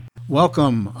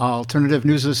Welcome, alternative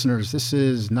news listeners. This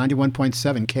is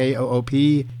 91.7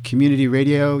 KOOP Community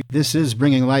Radio. This is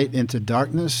Bringing Light into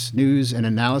Darkness, News and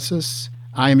Analysis.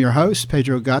 I am your host,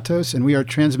 Pedro Gatos, and we are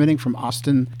transmitting from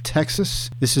Austin, Texas.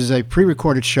 This is a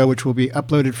pre-recorded show which will be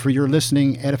uploaded for your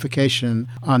listening edification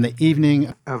on the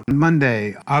evening of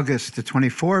Monday, August the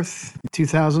 24th,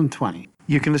 2020.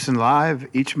 You can listen live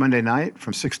each Monday night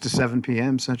from 6 to 7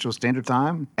 p.m. Central Standard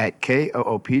Time at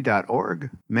koop.org.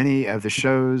 Many of the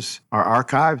shows are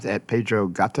archived at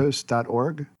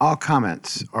pedrogatos.org. All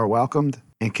comments are welcomed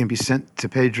and can be sent to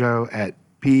Pedro at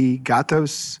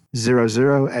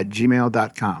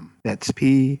pgatos00@gmail.com. That's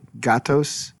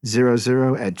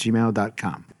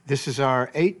pgatos00@gmail.com. This is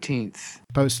our 18th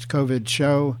post-COVID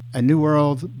show, a new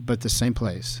world, but the same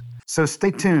place. So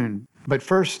stay tuned. But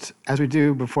first, as we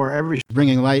do before every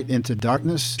Bringing Light into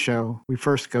Darkness show, we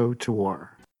first go to war.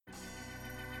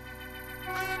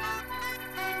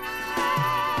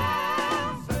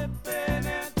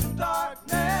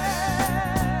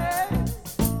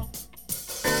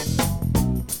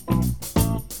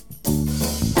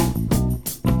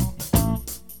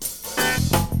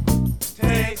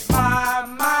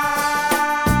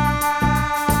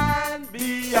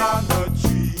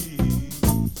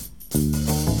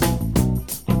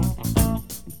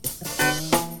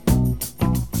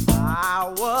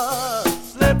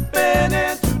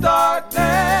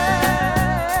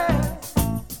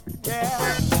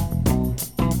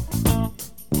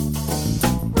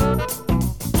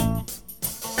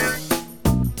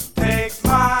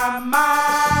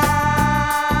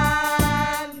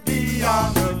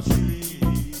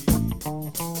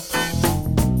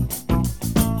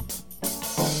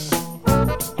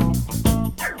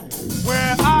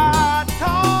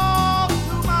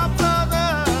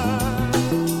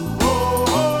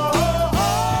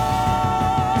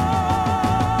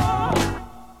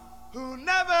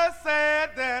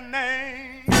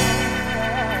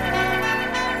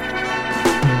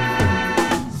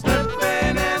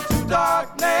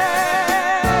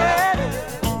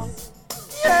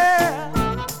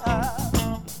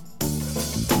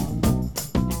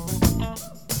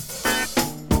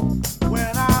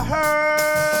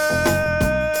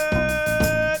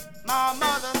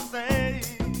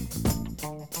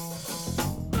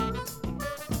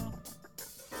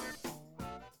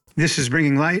 This is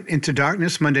Bringing Light into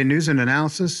Darkness, Monday News and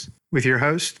Analysis, with your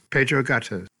host, Pedro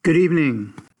Gatos. Good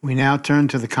evening. We now turn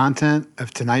to the content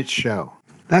of tonight's show.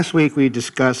 Last week, we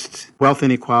discussed wealth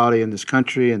inequality in this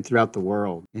country and throughout the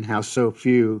world, and how so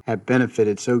few have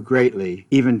benefited so greatly,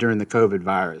 even during the COVID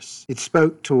virus. It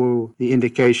spoke to the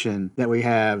indication that we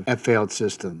have a failed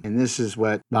system, and this is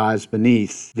what lies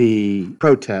beneath the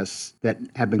protests that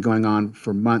have been going on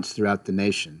for months throughout the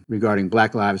nation regarding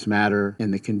Black Lives Matter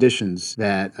and the conditions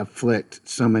that afflict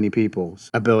so many people's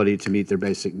ability to meet their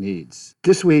basic needs.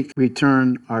 This week, we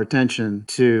turn our attention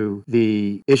to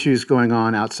the issues going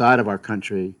on outside of our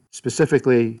country,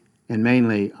 specifically and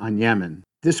mainly on Yemen.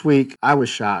 This week, I was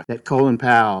shocked that Colin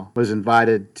Powell was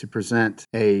invited to present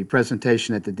a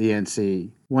presentation at the DNC,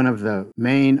 one of the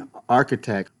main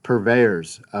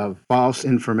purveyors of false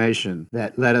information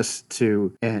that led us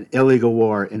to an illegal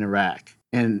war in Iraq.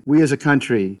 And we as a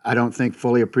country, I don't think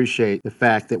fully appreciate the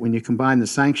fact that when you combine the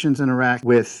sanctions in Iraq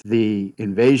with the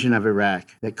invasion of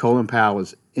Iraq that Colin Powell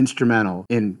was instrumental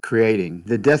in creating,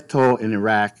 the death toll in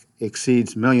Iraq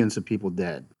exceeds millions of people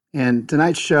dead. And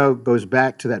tonight's show goes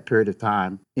back to that period of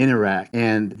time in Iraq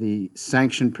and the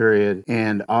sanction period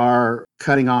and our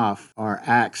cutting off our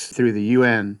acts through the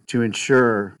UN to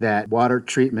ensure that water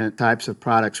treatment types of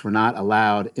products were not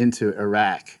allowed into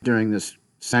Iraq during this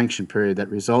sanction period that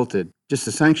resulted, just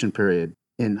the sanction period,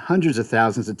 in hundreds of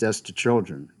thousands of deaths to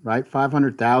children, right?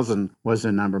 500,000 was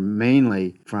the number,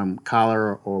 mainly from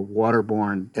cholera or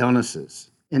waterborne illnesses.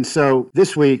 And so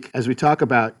this week, as we talk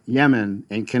about Yemen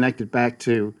and connect it back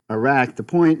to Iraq, the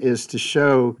point is to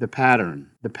show the pattern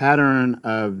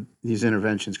of these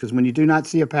interventions. Because when you do not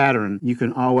see a pattern, you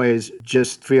can always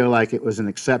just feel like it was an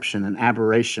exception, an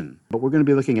aberration. But we're going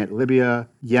to be looking at Libya,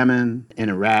 Yemen, and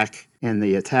Iraq, and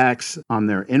the attacks on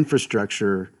their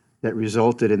infrastructure that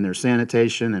resulted in their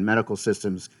sanitation and medical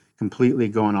systems completely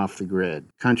going off the grid.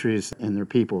 Countries and their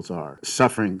peoples are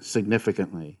suffering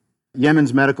significantly.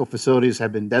 Yemen's medical facilities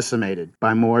have been decimated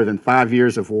by more than 5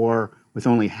 years of war, with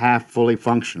only half fully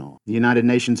functional. The United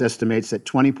Nations estimates that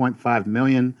 20.5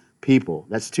 million people,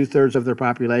 that's 2/3 of their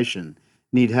population,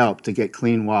 need help to get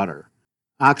clean water.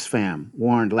 Oxfam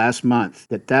warned last month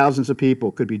that thousands of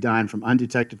people could be dying from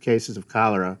undetected cases of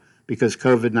cholera because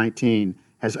COVID-19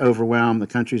 has overwhelmed the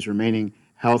country's remaining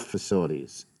health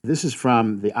facilities. This is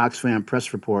from the Oxfam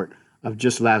press report of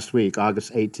just last week,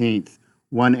 August 18th,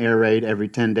 one air raid every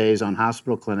 10 days on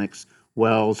hospital clinics,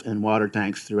 wells, and water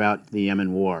tanks throughout the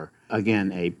Yemen war.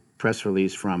 Again, a press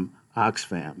release from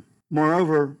Oxfam.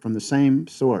 Moreover, from the same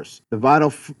source, the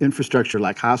vital infrastructure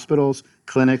like hospitals,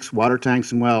 clinics, water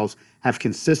tanks, and wells have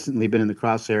consistently been in the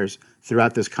crosshairs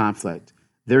throughout this conflict.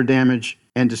 Their damage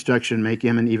and destruction make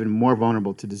Yemen even more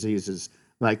vulnerable to diseases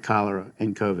like cholera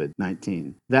and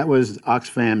COVID-19. That was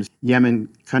Oxfam's Yemen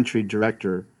country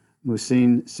director,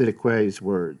 Muhsin Siddiqui's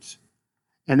words.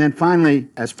 And then finally,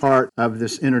 as part of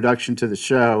this introduction to the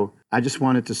show, I just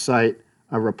wanted to cite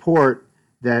a report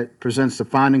that presents the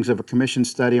findings of a commission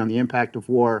study on the impact of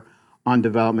war on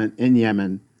development in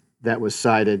Yemen that was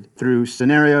cited through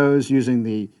scenarios using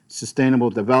the Sustainable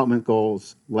Development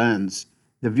Goals lens.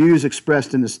 The views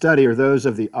expressed in the study are those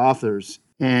of the authors,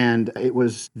 and it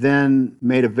was then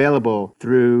made available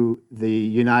through the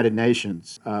United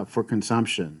Nations for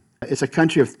consumption. It's a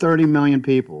country of 30 million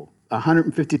people,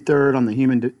 153rd on the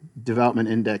Human Development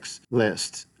Index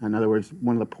list. In other words,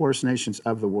 one of the poorest nations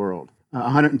of the world.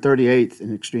 138th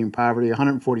in extreme poverty,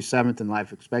 147th in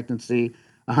life expectancy,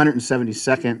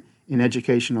 172nd in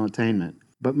educational attainment.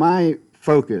 But my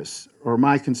focus or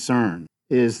my concern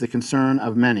is the concern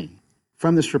of many.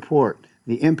 From this report,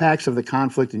 the impacts of the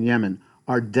conflict in Yemen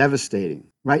are devastating.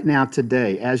 Right now,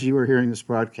 today, as you are hearing this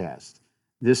broadcast,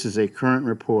 this is a current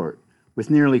report with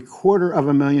nearly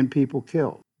 250,000 people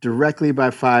killed directly by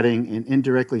fighting and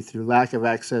indirectly through lack of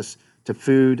access to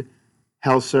food,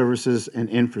 health services, and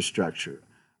infrastructure.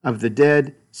 Of the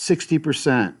dead,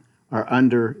 60% are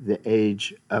under the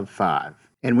age of 5.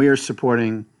 And we are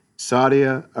supporting Saudi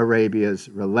Arabia's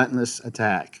relentless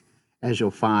attack, as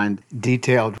you'll find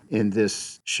detailed in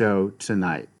this show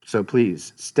tonight. So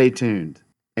please stay tuned,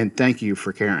 and thank you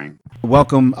for caring.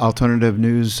 Welcome, Alternative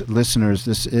News listeners.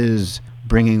 This is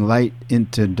Bringing Light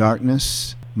into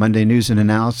Darkness, Monday News and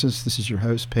Analysis. This is your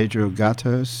host, Pedro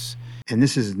Gatos. And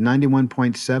this is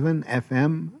 91.7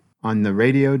 FM on the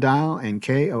radio dial and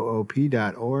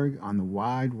KOOP.org on the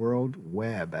wide world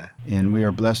web. And we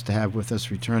are blessed to have with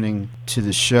us returning to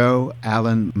the show,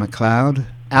 Alan McLeod.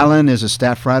 Alan is a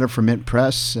staff writer for Mint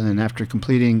Press, and after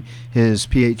completing his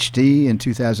PhD in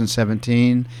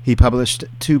 2017, he published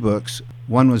 2 books.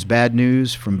 One was Bad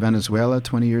News from Venezuela,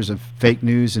 20 Years of Fake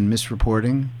News and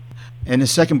Misreporting. And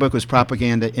his second book was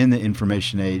Propaganda in the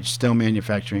Information Age, Still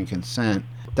Manufacturing Consent.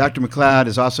 Dr. McLeod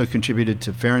has also contributed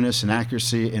to Fairness and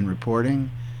Accuracy in Reporting,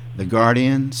 The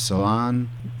Guardian, Salon,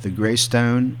 The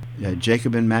Greystone,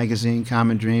 Jacobin Magazine,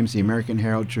 Common Dreams, The American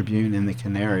Herald Tribune, and The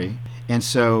Canary. And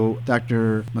so,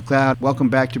 Dr. McLeod, welcome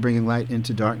back to Bringing Light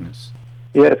into Darkness.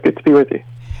 Yeah, it's good to be with you.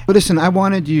 But listen, I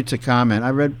wanted you to comment. I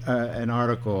read an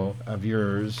article of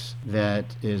yours that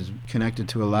is connected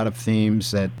to a lot of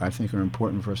themes that I think are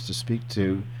important for us to speak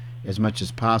to as much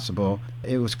as possible.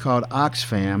 It was called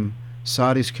Oxfam,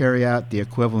 Saudis Carry Out the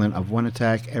Equivalent of One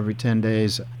Attack Every 10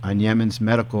 Days on Yemen's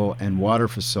Medical and Water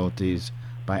Facilities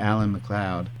by Alan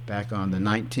McLeod, back on the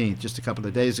 19th, just a couple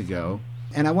of days ago.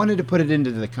 And I wanted to put it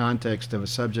into the context of a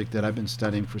subject that I've been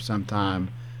studying for some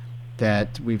time,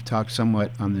 that we've talked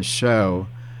somewhat on this show.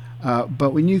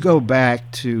 But when you go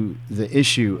back to the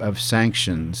issue of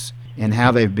sanctions and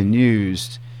how they've been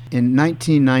used, in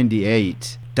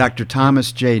 1998, Dr.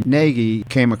 Thomas J. Nagy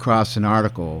came across an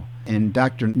article. And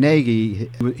Dr. Nagy,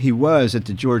 he was at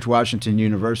the George Washington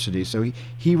University. So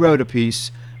he wrote a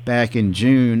piece back in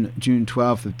June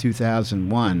 12th of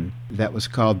 2001 that was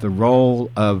called The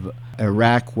Role of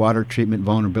Iraq Water Treatment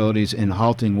Vulnerabilities in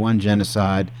Halting One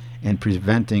Genocide and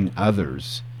Preventing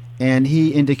Others. And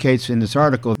he indicates in this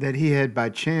article that he had by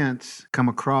chance come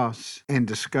across and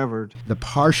discovered the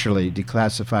partially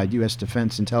declassified U.S.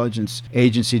 Defense Intelligence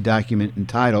Agency document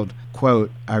entitled, quote,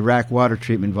 Iraq Water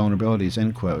Treatment Vulnerabilities,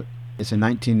 end quote. It's a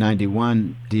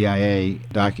 1991 DIA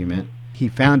document. He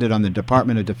found it on the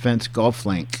Department of Defense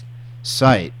GulfLink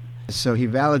site. So he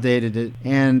validated it,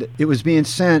 and it was being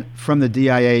sent from the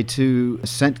DIA to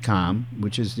CENTCOM,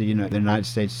 which is the United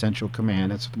States Central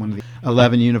Command. That's one of the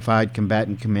 11 unified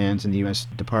combatant commands in the U.S.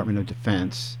 Department of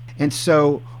Defense. And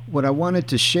so what I wanted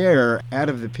to share out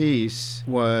of the piece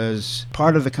was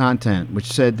part of the content, which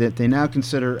said that they now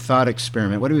consider thought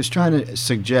experiment. What he was trying to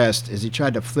suggest is he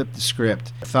tried to flip the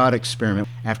script, thought experiment,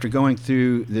 after going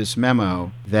through this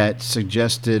memo that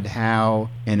suggested how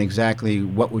and exactly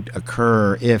what would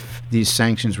occur if these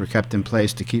sanctions were kept in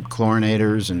place to keep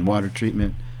chlorinators and water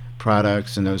treatment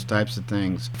products and those types of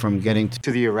things from getting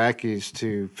to the Iraqis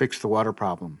to fix the water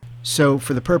problem. So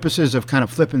for the purposes of kind of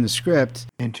flipping the script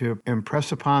and to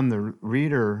impress upon the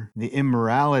reader the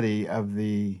immorality of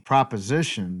the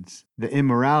propositions, the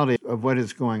immorality of what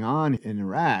is going on in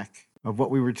Iraq, of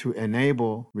what we were to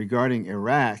enable regarding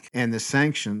Iraq and the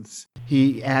sanctions,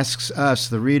 he asks us,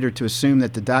 the reader, to assume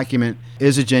that the document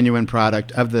is a genuine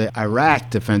product of the Iraq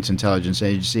Defense Intelligence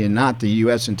Agency and not the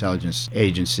U.S. Intelligence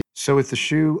Agency. So with the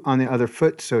shoe on the other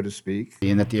foot, so to speak.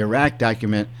 And that the Iraq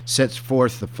document sets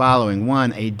forth the following.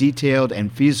 1, a detailed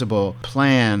and feasible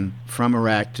plan from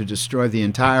Iraq to destroy the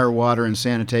entire water and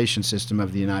sanitation system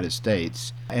of the United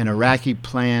States. An Iraqi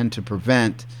plan to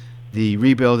prevent the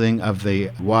rebuilding of the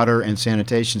water and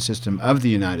sanitation system of the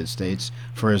United States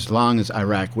for as long as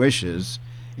Iraq wishes.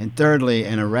 And thirdly,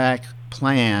 an Iraq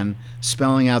plan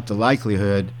spelling out the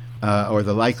likelihood or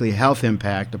the likely health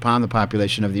impact upon the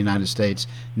population of the United States,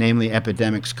 namely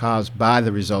epidemics caused by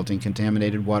the resulting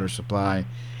contaminated water supply.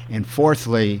 And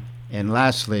fourthly, and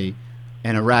lastly,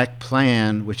 an Iraq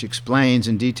plan which explains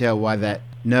in detail why that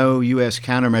no U.S.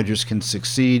 countermeasures can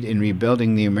succeed in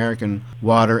rebuilding the American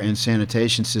water and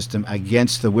sanitation system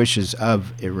against the wishes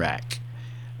of Iraq.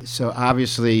 So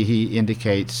obviously he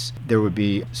indicates there would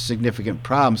be significant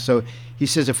problems. So he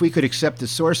says if we could accept the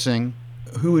sourcing,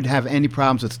 who would have any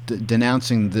problems with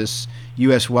denouncing this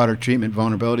U.S. water treatment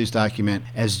vulnerabilities document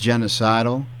as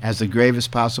genocidal, as the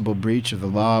gravest possible breach of the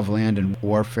law of land and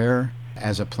warfare,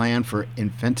 as a plan for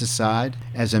infanticide,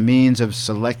 as a means of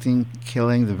selecting,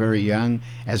 killing the very young,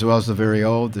 as well as the very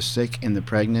old, the sick, and the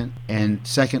pregnant, and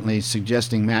secondly,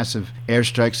 suggesting massive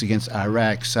airstrikes against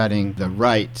Iraq, citing the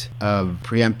right of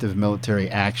preemptive military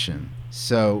action.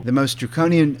 So the most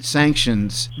draconian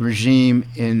sanctions regime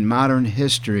in modern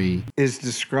history is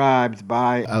described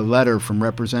by a letter from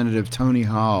Representative Tony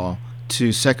Hall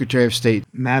to Secretary of State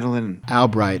Madeleine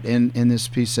Albright in this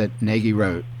piece that Nagy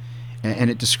wrote. And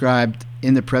it described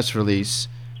in the press release,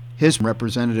 his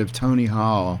Representative Tony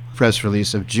Hall press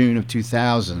release of June of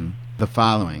 2000, the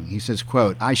following. He says,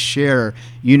 quote, I share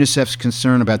UNICEF's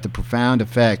concern about the profound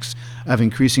effects of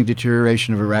increasing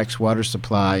deterioration of Iraq's water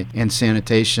supply and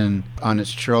sanitation on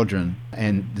its children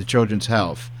and the children's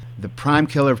health. The prime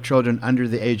killer of children under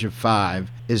the age of 5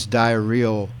 is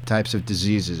diarrheal types of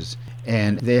diseases.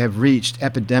 And they have reached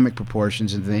epidemic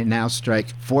proportions, and they now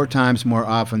strike 4 times more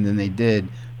often than they did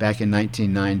back in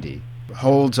 1990.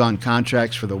 Holds on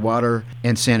contracts for the water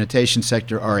and sanitation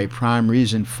sector are a prime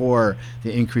reason for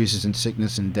the increases in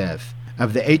sickness and death.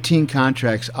 Of the 18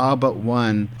 contracts, all but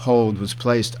one hold was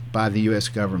placed by the U.S.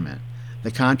 government.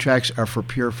 The contracts are for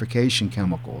purification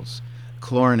chemicals,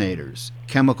 chlorinators,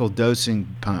 chemical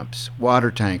dosing pumps,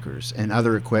 water tankers, and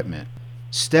other equipment.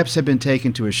 Steps have been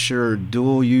taken to assure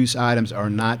dual-use items are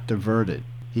not diverted.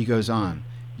 He goes on.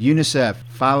 UNICEF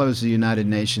follows the United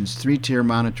Nations 3-tier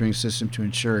monitoring system to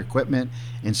ensure equipment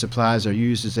and supplies are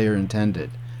used as they are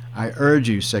intended. I urge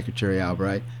you, Secretary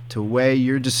Albright, to weigh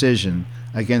your decision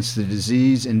against the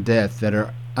disease and death that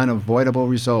are unavoidable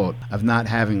result of not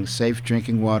having safe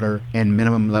drinking water and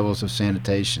minimum levels of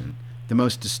sanitation. The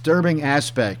most disturbing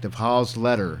aspect of Hall's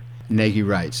letter, Nagy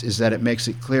writes, is that it makes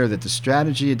it clear that the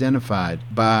strategy identified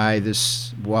by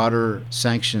this water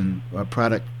sanction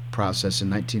product process in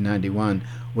 1991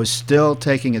 was still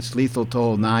taking its lethal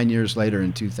toll 9 years later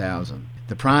in 2000.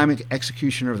 The prime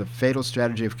executioner of the fatal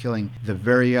strategy of killing the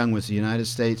very young was the United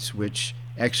States, which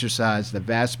exercised the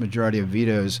vast majority of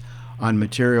vetoes on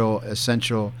material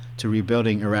essential to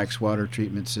rebuilding Iraq's water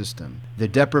treatment system. The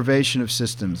deprivation of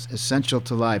systems essential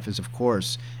to life is, of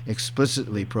course,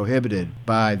 explicitly prohibited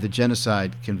by the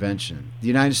Genocide Convention. The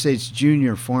United States'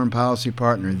 junior foreign policy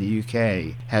partner, the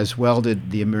UK, has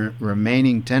welded the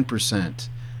remaining 10%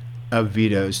 of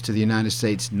vetoes to the United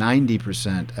States'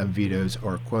 90% of vetoes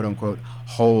or quote-unquote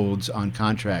holds on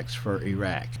contracts for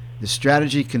Iraq. The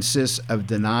strategy consists of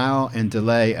denial and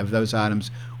delay of those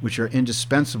items which are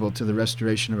indispensable to the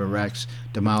restoration of Iraq's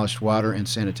demolished water and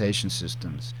sanitation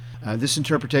systems. This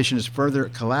interpretation is further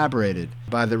collaborated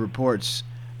by the reports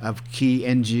of key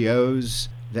NGOs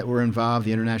that were involved,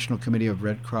 the International Committee of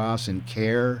Red Cross and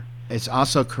CARE. It's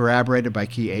also corroborated by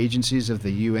key agencies of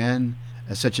the UN,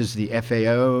 such as the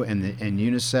FAO and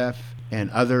UNICEF, and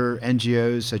other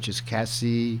NGOs such as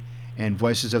CASI and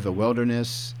Voices of the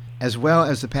Wilderness, as well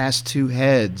as the past 2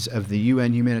 heads of the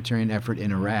UN humanitarian effort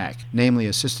in Iraq, namely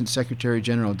Assistant Secretary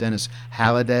General Dennis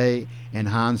Halliday and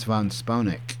Hans von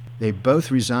Sponeck. They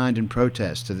both resigned in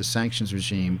protest to the sanctions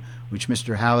regime, which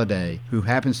Mr. Halliday, who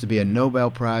happens to be a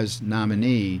Nobel Prize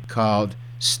nominee, called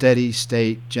steady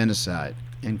state genocide,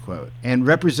 end quote. And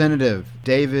Representative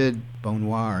David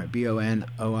Bonoir,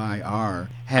 Bonoir,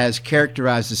 has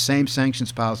characterized the same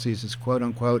sanctions policies as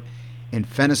quote-unquote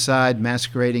infanticide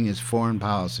masquerading as foreign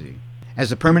policy. As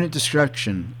the permanent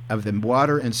destruction of the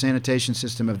water and sanitation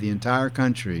system of the entire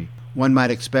country, one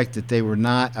might expect that they were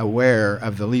not aware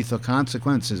of the lethal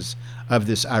consequences of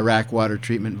this Iraq water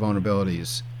treatment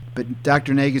vulnerabilities. But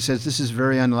Dr. Nagin says this is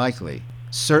very unlikely,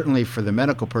 certainly for the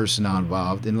medical personnel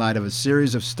involved, in light of a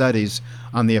series of studies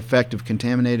on the effect of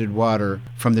contaminated water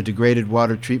from the degraded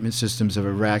water treatment systems of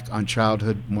Iraq on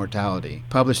childhood mortality,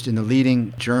 published in the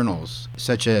leading journals,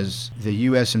 such as the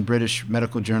U.S. and British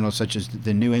medical journals, such as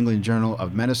the New England Journal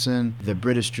of Medicine, the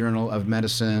British Journal of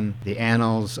Medicine, the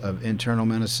Annals of Internal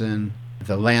Medicine,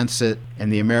 the Lancet,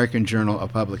 and the American Journal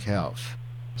of Public Health.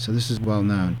 So this is well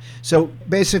known. So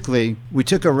basically, we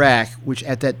took Iraq, which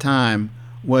at that time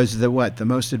was the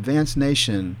most advanced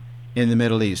nation in the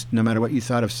Middle East. No matter what you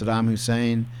thought of Saddam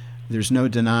Hussein, there's no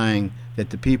denying that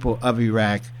the people of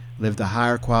Iraq lived a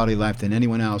higher quality life than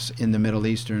anyone else in the Middle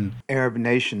Eastern Arab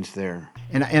nations there.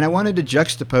 And I wanted to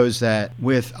juxtapose that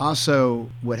with also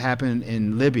what happened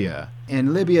in Libya.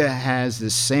 And Libya has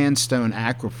this sandstone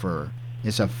aquifer.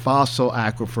 It's a fossil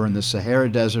aquifer in the Sahara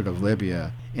Desert of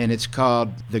Libya, and it's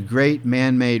called the Great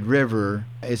Man-Made River.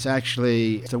 It's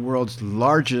actually the world's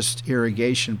largest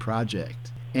irrigation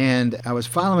project. And I was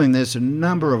following this, a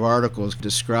number of articles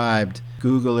described,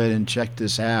 Google it and check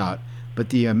this out, but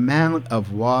the amount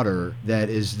of water that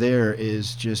is there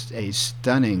is just a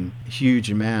stunning,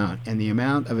 huge amount. And the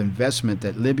amount of investment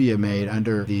that Libya made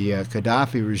under the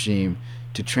Gaddafi regime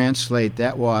to translate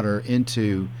that water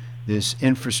into this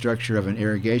infrastructure of an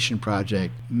irrigation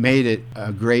project made it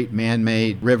a great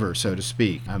man-made river, so to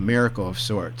speak, a miracle of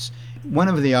sorts. One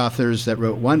of the authors that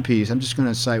wrote one piece, I'm just going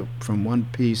to cite from one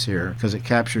piece here because it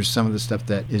captures some of the stuff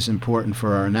that is important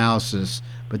for our analysis,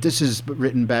 but this is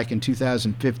written back in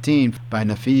 2015 by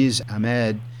Nafiz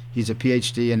Ahmed. He's a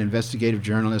PhD and investigative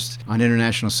journalist on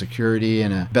international security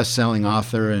and a best-selling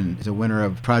author, and is a winner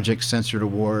of Project Censored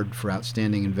Award for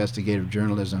outstanding investigative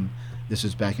journalism. This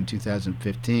was back in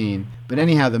 2015. But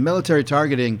anyhow, the military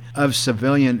targeting of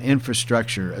civilian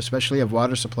infrastructure, especially of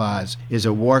water supplies, is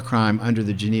a war crime under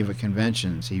the Geneva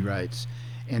Conventions, he writes.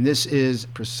 And this is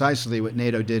precisely what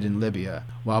NATO did in Libya,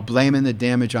 while blaming the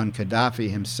damage on Gaddafi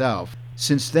himself.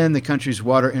 Since then, the country's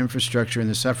water infrastructure and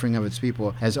the suffering of its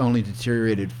people has only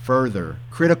deteriorated further.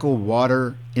 Critical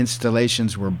water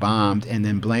installations were bombed and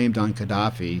then blamed on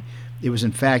Gaddafi. It was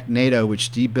in fact NATO which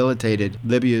debilitated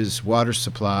Libya's water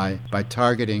supply by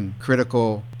targeting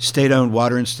critical state-owned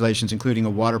water installations, including a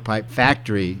water pipe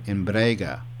factory in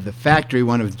Brega. The factory,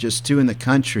 one of just two in the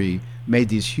country, made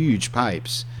these huge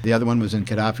pipes. The other one was in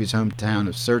Gaddafi's hometown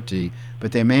of Sirte,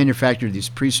 but they manufactured these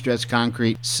pre-stressed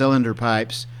concrete cylinder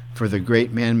pipes for the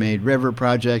Great Man-Made River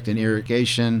project and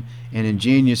irrigation, an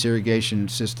ingenious irrigation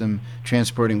system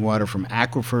transporting water from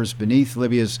aquifers beneath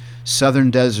Libya's southern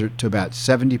desert to about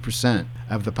 70%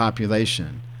 of the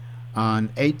population. On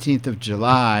 18th of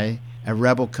July, a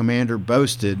rebel commander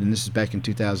boasted, and this is back in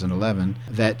 2011,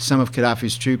 that some of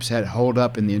Gaddafi's troops had holed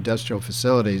up in the industrial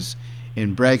facilities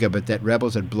in Brega, but that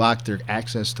rebels had blocked their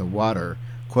access to water.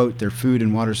 Quote, their food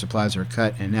and water supplies are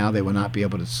cut, and now they will not be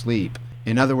able to sleep.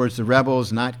 In other words, the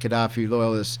rebels, not Gaddafi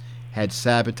loyalists, had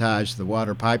sabotaged the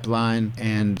water pipeline.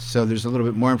 And so there's a little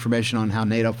bit more information on how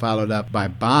NATO followed up by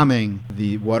bombing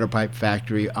the water pipe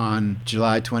factory on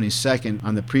July 22nd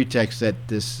on the pretext that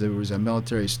there was a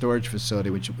military storage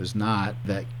facility, which it was not,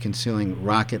 that concealing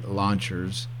rocket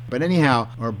launchers. But anyhow,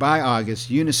 or by August,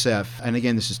 UNICEF, and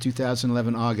again this is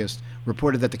 2011 August,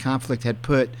 reported that the conflict had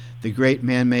put the Great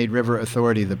Man-Made River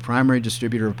Authority, the primary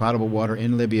distributor of potable water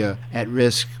in Libya, at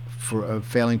risk for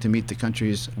failing to meet the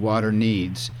country's water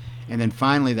needs. And then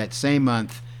finally, that same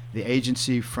month, the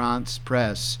agency France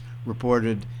Presse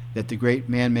reported that the Great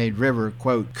Man-Made River,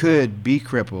 quote, could be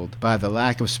crippled by the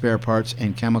lack of spare parts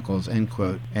and chemicals, end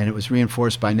quote. And it was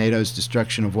reinforced by NATO's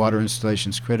destruction of water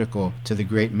installations critical to the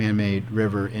Great Man-Made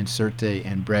River in Sirte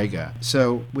and Brega.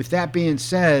 So with that being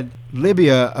said,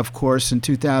 Libya, of course, in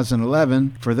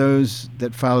 2011, for those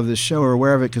that follow this show are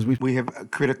aware of it because we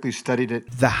have critically studied it.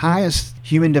 The highest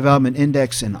human development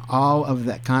index in all of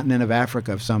that continent of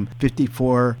Africa, of some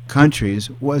 54 countries,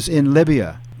 was in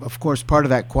Libya. Of course, part of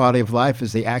that quality of life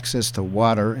is the access to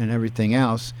water and everything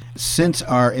else. Since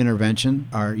our intervention,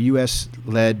 our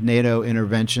U.S.-led NATO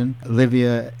intervention,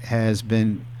 Libya has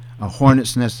been a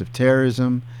hornet's nest of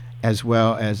terrorism, as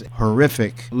well as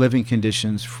horrific living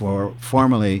conditions for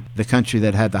formerly the country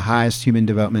that had the highest human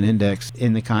development index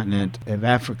in the continent of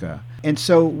Africa. And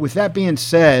so with that being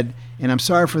said, and I'm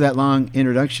sorry for that long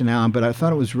introduction, Alan, but I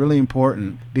thought it was really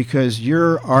important because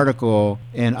your article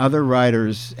and other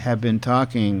writers have been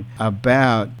talking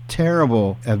about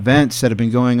terrible events that have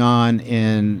been going on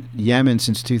in Yemen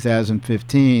since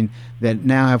 2015 that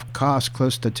now have cost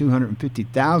close to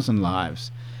 250,000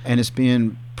 lives. And it's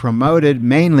being promoted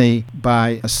mainly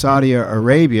by Saudi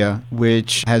Arabia,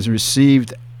 which has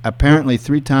received apparently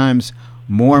 3 times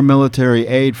more military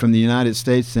aid from the United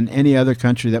States than any other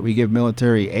country that we give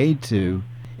military aid to.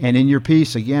 And in your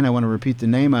piece, again, I want to repeat the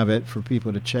name of it for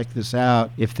people to check this out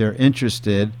if they're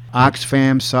interested.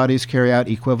 Oxfam, Saudis carry out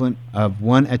equivalent of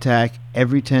one attack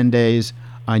every 10 days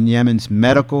on Yemen's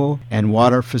medical and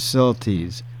water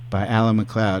facilities, by Alan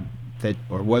McLeod, that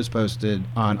was posted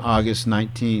on August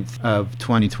 19th of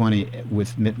 2020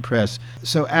 with Mitten Press.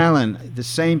 So Alan, the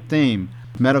same theme,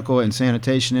 medical and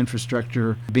sanitation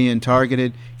infrastructure being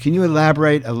targeted. Can you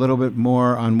elaborate a little bit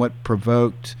more on what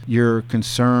provoked your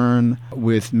concern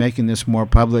with making this more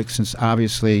public, since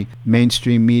obviously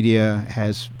mainstream media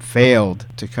has failed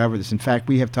to cover this? In fact,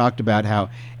 we have talked about how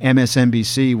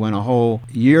MSNBC went a whole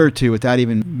year or two without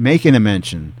even making a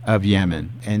mention of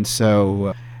Yemen. And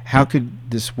so how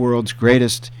could this world's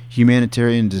greatest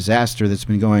humanitarian disaster that's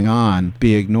been going on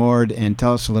be ignored? And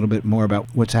tell us a little bit more about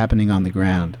what's happening on the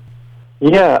ground.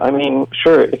 Yeah, I mean,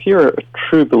 sure, if you're a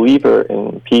true believer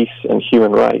in peace and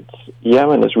human rights,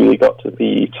 Yemen has really got to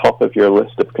the top of your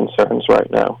list of concerns right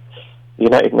now. The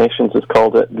United Nations has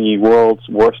called it the world's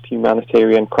worst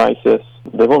humanitarian crisis.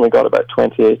 They've only got about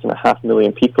 28.5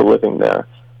 million people living there,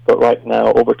 but right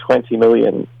now over 20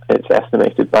 million, it's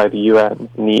estimated by the UN,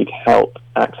 need help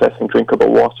accessing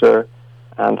drinkable water,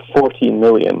 and 14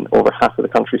 million, over half of the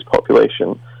country's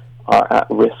population, are at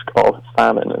risk of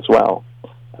famine as well.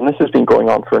 And this has been going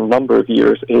on for a number of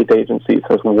years. Aid agencies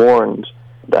have warned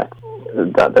that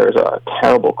there's a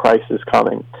terrible crisis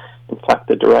coming. In fact,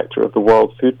 the director of the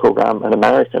World Food Program, an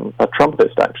American, a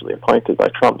Trumpist actually appointed by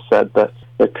Trump, said that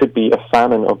there could be a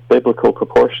famine of biblical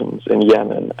proportions in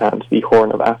Yemen and the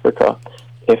Horn of Africa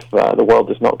if the world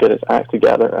does not get its act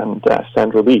together and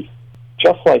send relief.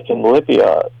 Just like in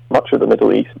Libya, much of the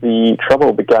Middle East, the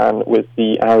trouble began with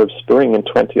the Arab Spring in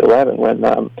 2011 when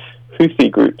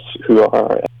Houthi groups, who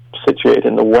are situated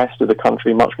in the west of the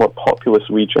country, much more populous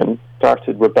region,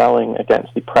 started rebelling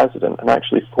against the president and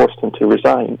actually forced him to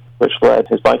resign, which led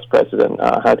his vice president,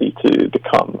 Hadi, to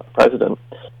become president.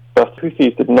 But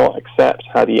Houthis did not accept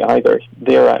Hadi either.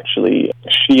 They're actually a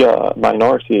Shia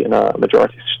minority in a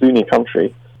majority Sunni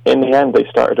country. In the end, they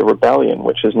started a rebellion,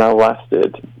 which has now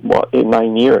lasted,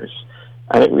 9 years.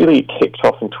 And it really kicked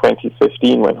off in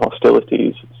 2015 when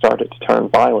hostilities started to turn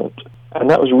violent. And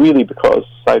that was really because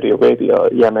Saudi Arabia,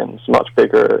 Yemen's much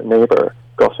bigger neighbor,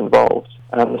 got involved.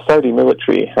 And the Saudi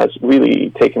military has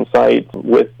really taken sides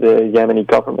with the Yemeni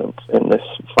government in this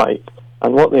fight.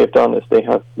 And what they have done is they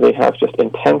have just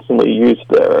intentionally used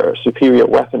their superior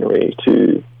weaponry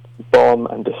to bomb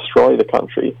and destroy the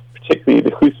country, particularly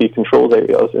the Houthi-controlled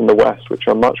areas in the west, which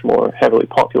are much more heavily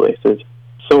populated.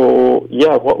 So,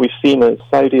 yeah, what we've seen is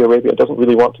Saudi Arabia doesn't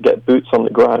really want to get boots on the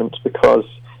ground because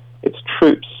its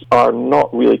troops are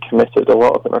not really committed. A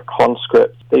lot of them are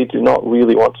conscripts. They do not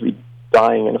really want to be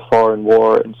dying in a foreign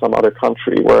war in some other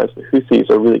country, whereas the Houthis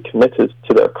are really committed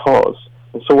to their cause.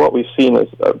 And so what we've seen is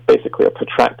basically a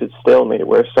protracted stalemate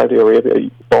where Saudi Arabia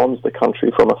bombs the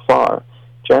country from afar,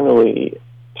 generally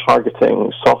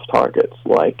targeting soft targets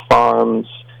like farms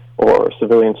or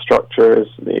civilian structures,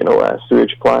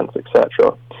 sewage plants,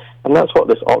 etc. And that's what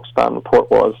this Oxfam report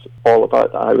was all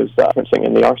about that I was referencing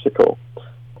in the article.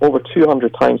 Over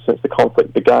 200 times since the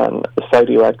conflict began, the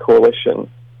Saudi-led coalition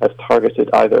has targeted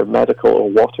either medical or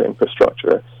water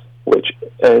infrastructure, which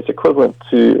is equivalent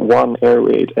to one air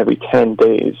raid every 10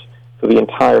 days for the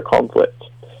entire conflict.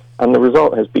 And the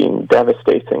result has been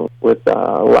devastating, with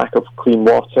lack of clean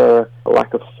water,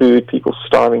 lack of food, people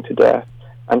starving to death.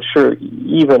 I'm sure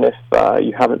even if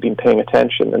you haven't been paying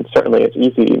attention, and certainly it's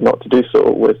easy not to do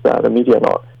so with the media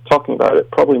not talking about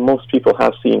it, probably most people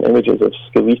have seen images of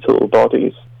skeletal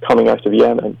bodies coming out of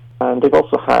Yemen. And they've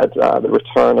also had the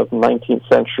return of 19th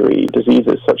century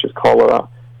diseases such as cholera,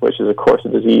 which is, of course, a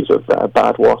disease of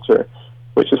bad water,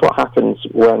 which is what happens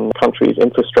when countries'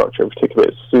 infrastructure,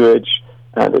 particularly its sewage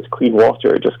and its clean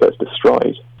water, just gets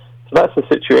destroyed. So that's the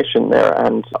situation there,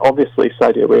 and obviously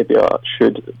Saudi Arabia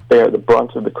should bear the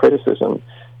brunt of the criticism.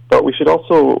 But we should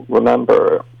also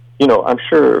remember, I'm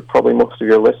sure probably most of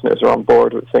your listeners are on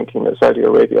board with thinking that Saudi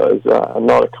Arabia is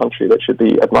not a country that should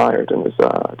be admired and is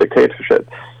a dictatorship.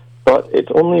 But it's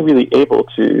only really able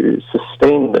to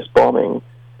sustain this bombing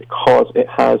because it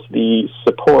has the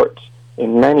support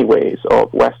in many ways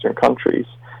of Western countries.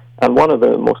 And one of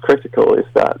the most critical is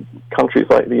that countries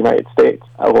like the United States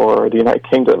or the United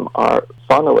Kingdom are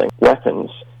funneling weapons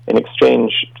in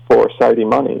exchange for Saudi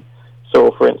money.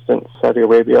 So, for instance, Saudi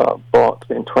Arabia bought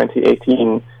in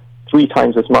 2018 3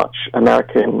 times as much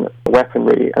American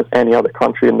weaponry as any other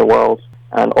country in the world.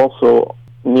 And also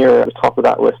near the top of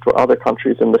that list were other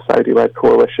countries in the Saudi-led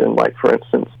coalition, like, for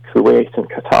instance, Kuwait and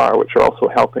Qatar, which are also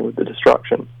helping with the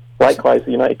destruction. Likewise,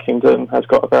 the United Kingdom has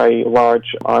got a very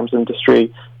large arms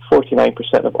industry. 49%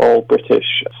 of all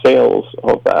British sales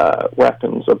of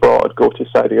weapons abroad go to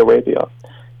Saudi Arabia.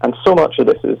 And so much of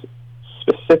this is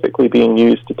specifically being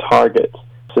used to target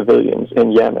civilians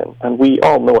in Yemen. And we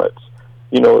all know it.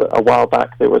 You know, a while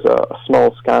back there was a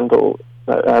small scandal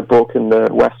that broke in the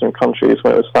Western countries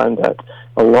when it was found that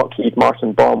a Lockheed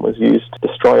Martin bomb was used to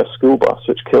destroy a school bus,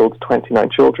 which killed 29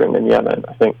 children in Yemen,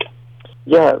 I think.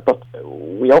 Yeah, but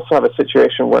we also have a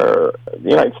situation where the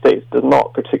United States does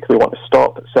not particularly want to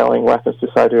stop selling weapons to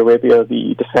Saudi Arabia.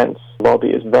 The defense lobby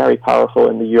is very powerful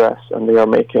in the US, and they are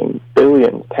making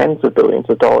billions, tens of billions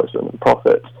of dollars in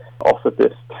profit off of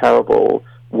this terrible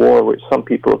war, which some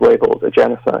people have labeled a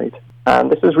genocide.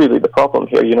 And this is really the problem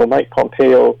here. You know, Mike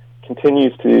Pompeo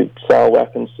continues to sell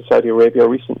weapons to Saudi Arabia.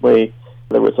 Recently,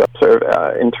 there was a sort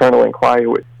of internal inquiry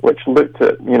which looked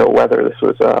at, you know, whether this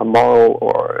was a moral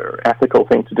or ethical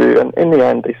thing to do. And in the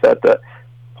end, they said that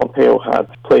Pompeo had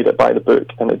played it by the book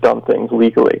and had done things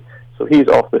legally. So he's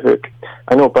off the hook.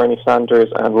 I know Bernie Sanders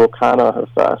and Ro Khanna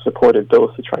have supported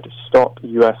bills to try to stop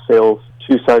U.S. sales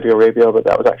to Saudi Arabia, but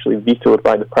that was actually vetoed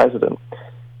by the president.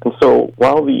 And so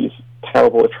while these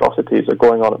terrible atrocities are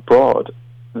going on abroad,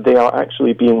 they are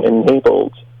actually being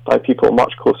enabled by people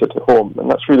much closer to home. And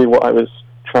that's really what I was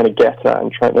trying to get at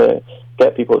and trying to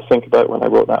get people to think about when I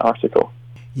wrote that article.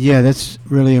 Yeah, that's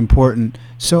really important.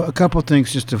 So a couple of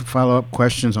things just to follow up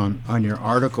questions on your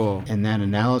article and that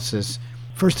analysis.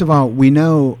 First of all, we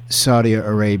know Saudi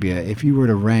Arabia, if you were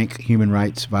to rank human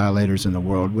rights violators in the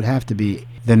world, would have to be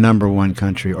the number one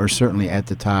country, or certainly at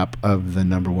the top of the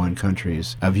number one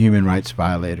countries of human rights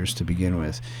violators to begin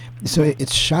with. So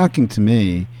it's shocking to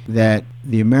me that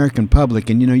the American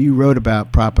public, and you know, you wrote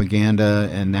about propaganda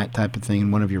and that type of thing in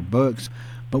one of your books,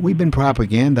 but we've been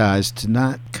propagandized to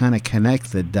not kind of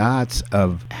connect the dots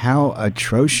of how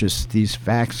atrocious these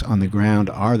facts on the ground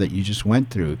are that you just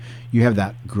went through. You have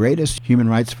that greatest human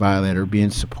rights violator being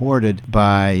supported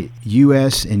by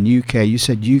U.S. and U.K. You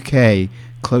said U.K.,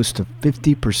 close to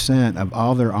 50% of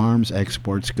all their arms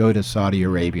exports go to Saudi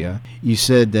Arabia. You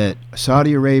said that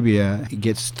Saudi Arabia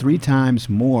gets 3 times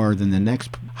more than the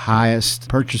next highest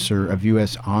purchaser of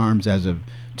U.S. arms as of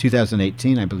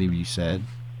 2018, I believe you said.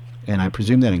 And I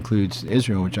presume that includes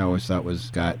Israel, which I always thought was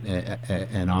got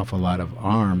an awful lot of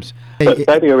arms. But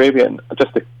Saudi Arabia,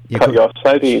 just to cut you off,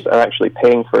 Saudis are actually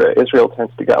paying for it. Israel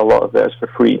tends to get a lot of theirs for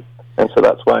free. And so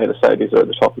that's why the Saudis are at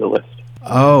the top of the list.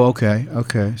 Oh,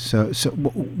 okay. So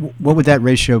what would that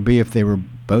ratio be if they were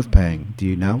both paying? Do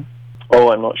you know?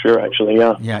 Oh, I'm not sure, actually.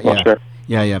 Not sure.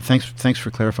 Yeah. Thanks for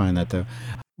clarifying that, though.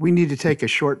 We need to take a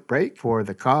short break for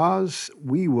the cause.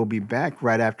 We will be back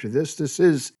right after this. This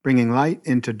is Bringing Light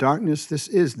into Darkness. This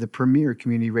is the premier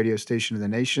community radio station of the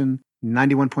nation,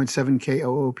 91.7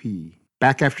 KOOP.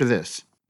 Back after this.